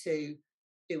opportunity to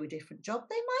do a different job.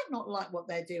 They might not like what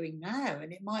they're doing now,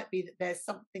 and it might be that there's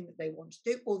something that they want to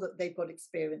do or that they've got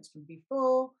experience from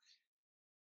before.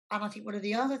 And I think one of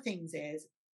the other things is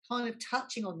kind of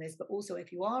touching on this, but also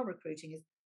if you are recruiting, is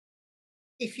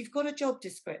if you've got a job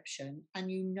description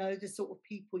and you know the sort of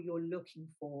people you're looking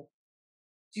for,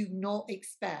 do not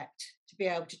expect to be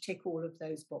able to tick all of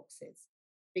those boxes,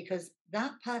 because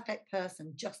that perfect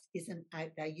person just isn't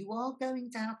out there. You are going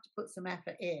to have to put some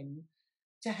effort in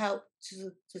to help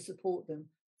to support them.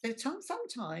 So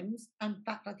sometimes, and in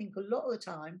fact, I think a lot of the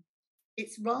time,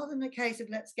 it's rather than a case of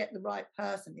let's get the right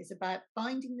person, it's about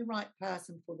finding the right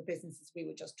person for the businesses we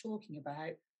were just talking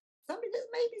about, somebody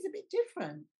that maybe is a bit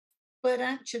different, but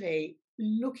actually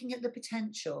looking at the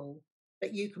potential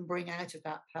that you can bring out of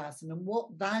that person and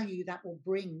what value that will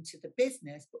bring to the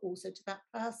business, but also to that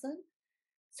person.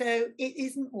 So it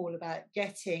isn't all about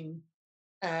getting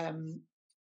the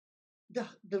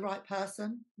right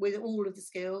person with all of the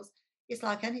skills. It's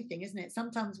like anything, isn't it?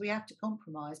 Sometimes we have to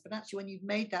compromise, but actually when you've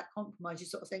made that compromise, you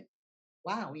sort of think,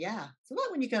 wow, yeah. So like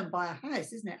when you go and buy a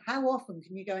house, isn't it? How often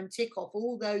can you go and tick off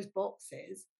all those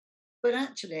boxes? But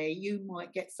actually you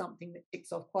might get something that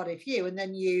ticks off quite a few, and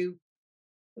then you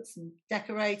put some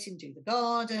decorating, do the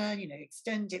garden,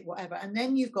 extend it, whatever, and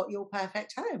then you've got your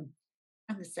perfect home.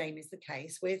 And the same is the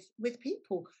case with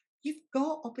people. You've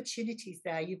got opportunities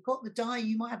there. You've got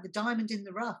you might have the diamond in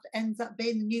the rough that ends up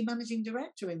being the new managing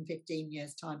director in 15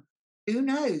 years' time. Who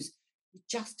knows? You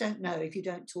just don't know if you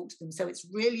don't talk to them. So it's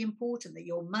really important that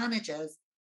your managers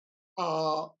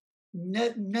are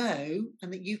know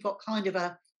and that you've got kind of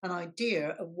an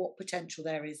idea of what potential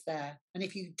there is there. And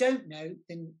if you don't know,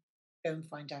 then go and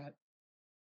find out.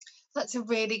 That's a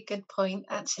really good point,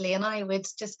 actually. And I would,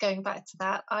 just going back to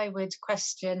that, I would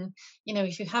question,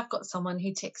 if you have got someone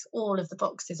who ticks all of the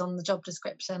boxes on the job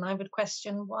description, I would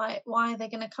question why are they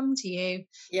going to come to you?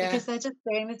 Yeah. Because they're just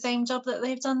doing the same job that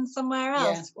they've done somewhere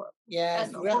else. Yeah,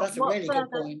 that's a really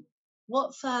good point.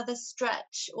 What further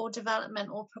stretch or development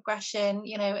or progression,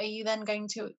 are you then going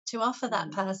to offer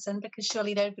that person? Because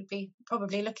surely they would be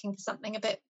probably looking for something a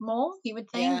bit more, you would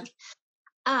think. Yeah.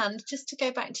 And just to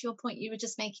go back to your point you were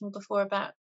just making before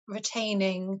about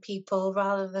retaining people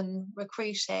rather than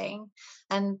recruiting,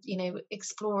 and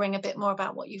exploring a bit more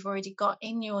about what you've already got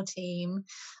in your team.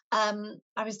 I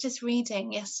was just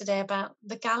reading yesterday about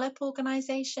the Gallup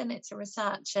organization. It's a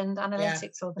research and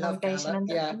analytics organization,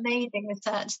 and amazing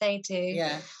research they do.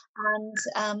 Yeah.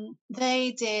 And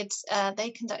they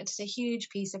conducted a huge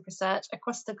piece of research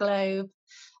across the globe,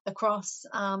 across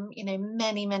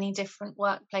many different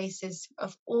workplaces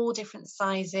of all different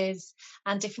sizes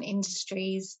and different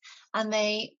industries, and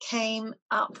they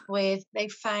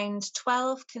found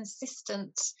 12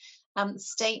 consistent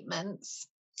statements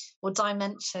or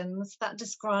dimensions that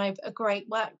describe a great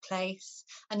workplace.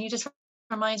 And you just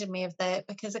reminded me of that,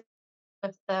 because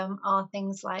of them are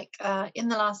things like, in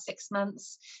the last 6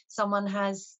 months, someone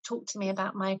has talked to me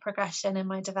about my progression and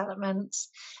my development.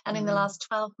 And in the last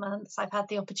 12 months, I've had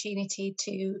the opportunity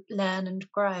to learn and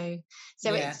grow.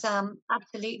 So it's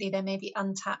absolutely, there may be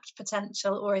untapped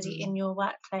potential already in your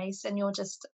workplace, and you're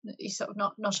sort of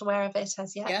not aware of it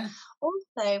as yet. Yeah.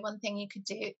 Also, one thing you could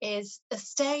do is a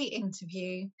stay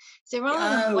interview. So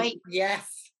rather than wait. Yes.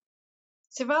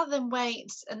 So rather than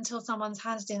wait until someone's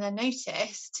handed in their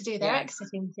notice to do their exit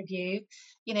interview,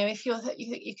 if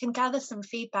you can gather some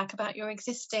feedback about your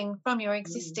existing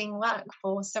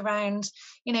workforce around,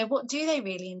 what do they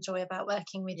really enjoy about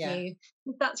working with you?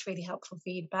 That's really helpful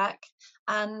feedback.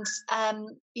 And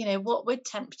what would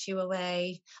tempt you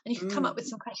away? And you can come up with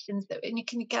some questions and you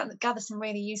can gather some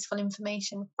really useful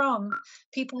information from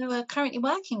people who are currently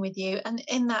working with you. And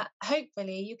in that,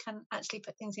 hopefully, you can actually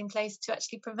put things in place to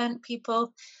actually prevent people,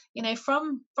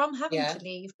 from having to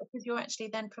leave, because you're actually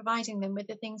then providing them with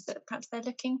the things that perhaps they're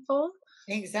looking for.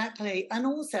 Exactly. And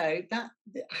also that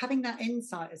having that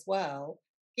insight as well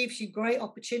gives you great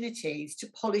opportunities to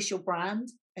polish your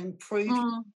brand and improve your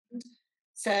brand.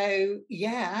 So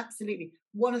absolutely.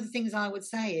 One of the things I would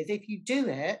say is, if you do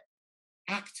it,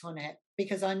 act on it,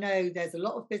 because I know there's a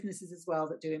lot of businesses as well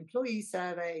that do employee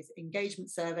surveys,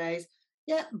 engagement surveys.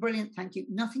 Yeah, brilliant, thank you.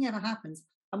 Nothing ever happens.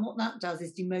 And what that does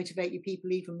is demotivate your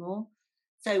people even more.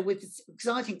 So because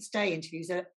I think stay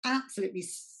interviews are absolutely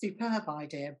superb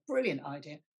idea, brilliant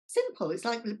idea. Simple. It's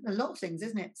like a lot of things,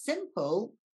 isn't it?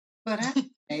 Simple, but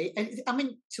actually,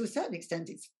 to a certain extent,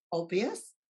 it's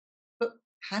obvious. But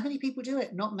how many people do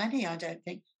it? Not many, I don't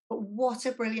think. But what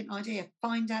a brilliant idea.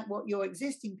 Find out what your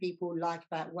existing people like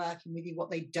about working with you,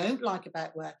 what they don't like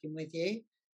about working with you,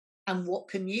 and what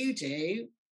can you do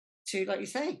to, like you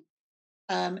say,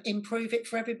 improve it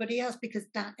for everybody else, because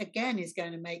that again is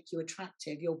going to make you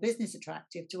attractive, your business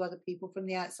attractive to other people from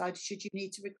the outside should you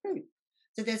need to recruit.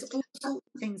 So there's all sorts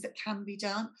of things that can be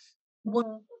done. What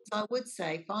I would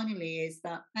say finally is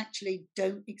that actually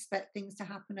don't expect things to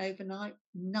happen overnight.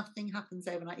 Nothing happens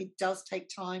overnight. It does take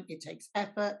time, it takes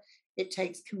effort, it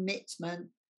takes commitment.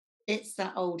 It's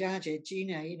that old adage, you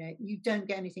don't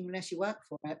get anything unless you work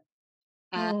for it.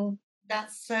 And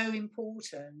that's so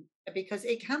important, because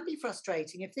it can be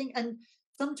frustrating and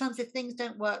sometimes if things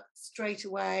don't work straight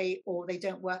away or they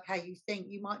don't work how you think,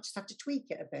 you might just have to tweak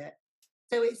it a bit.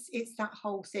 So it's that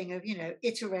whole thing of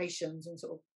iterations and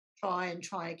sort of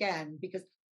try again, because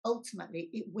ultimately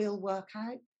it will work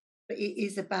out. But it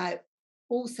is about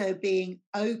also being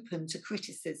open to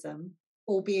criticism,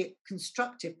 albeit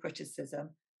constructive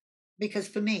criticism, because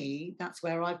for me that's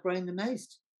where I've grown the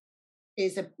most,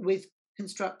 is with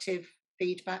constructive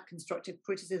feedback, constructive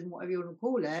criticism, whatever you want to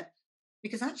call it,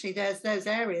 because actually there's those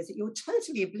areas that you're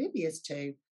totally oblivious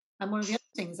to. And one of the other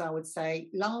things I would say,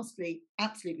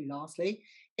 absolutely lastly,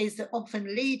 is that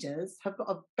often leaders have got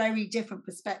a very different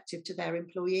perspective to their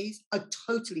employees, a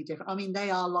totally different. I mean, they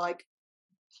are like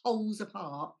poles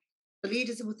apart. The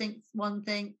leaders will think one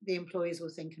thing, the employees will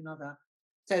think another.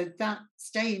 So that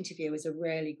stay interview is a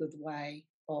really good way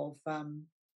of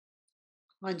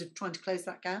kind of trying to close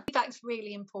that gap. Feedback's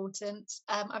really important.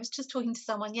 I was just talking to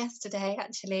someone yesterday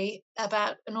actually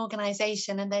about an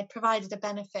organisation, and they provided a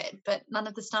benefit, but none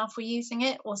of the staff were using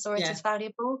it or saw it as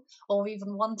valuable or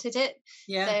even wanted it.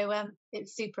 So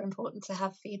it's super important to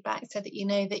have feedback so that you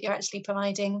know that you're actually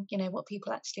providing, what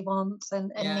people actually want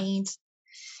and need.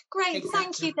 Great, exactly.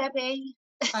 Thank you, Debbie.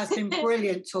 It's been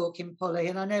brilliant talking, Polly,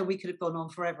 and I know we could have gone on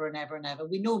forever and ever and ever.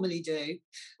 We normally do.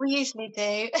 We usually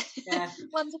do. Yeah.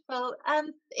 Wonderful.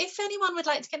 If anyone would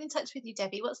like to get in touch with you,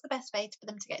 Debbie, what's the best way for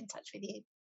them to get in touch with you?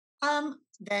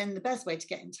 Then the best way to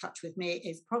get in touch with me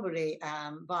is probably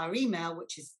via email,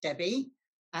 which is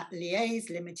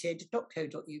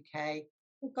debbie@liaiselimited.co.uk,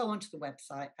 or go onto the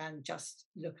website and just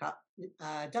look up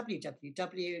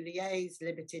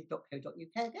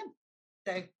www.liaiselimited.co.uk again.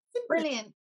 So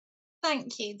brilliant.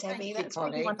 Thank you, Debbie. That's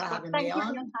really wonderful. Thank you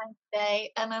for your time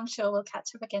today, and I'm sure we'll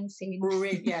catch up again soon.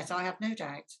 Yes, I have no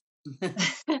doubt.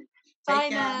 Bye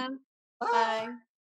now. Bye.